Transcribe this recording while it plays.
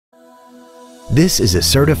This is a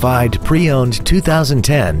certified pre-owned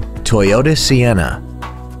 2010 Toyota Sienna.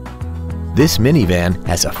 This minivan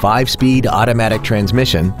has a 5-speed automatic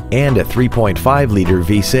transmission and a 3.5-liter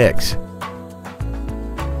V6.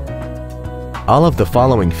 All of the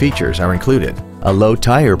following features are included: a low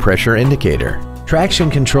tire pressure indicator, traction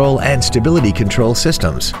control and stability control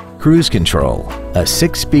systems, cruise control, a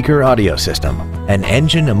 6-speaker audio system, an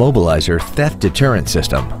engine immobilizer theft deterrent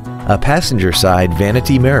system, a passenger side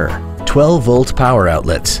vanity mirror, 12-volt power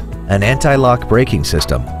outlets, an anti-lock braking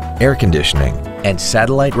system, air conditioning, and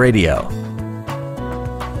satellite radio.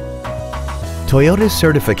 Toyota's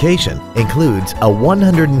certification includes a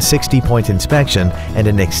 160-point inspection and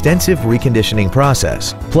an extensive reconditioning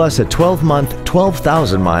process, plus a 12-month,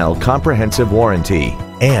 12,000-mile comprehensive warranty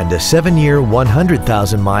and a 7-year,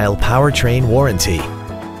 100,000-mile powertrain warranty.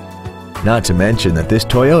 Not to mention that this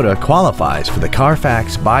Toyota qualifies for the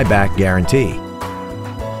Carfax buyback guarantee.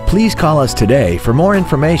 Please call us today for more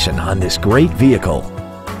information on this great vehicle.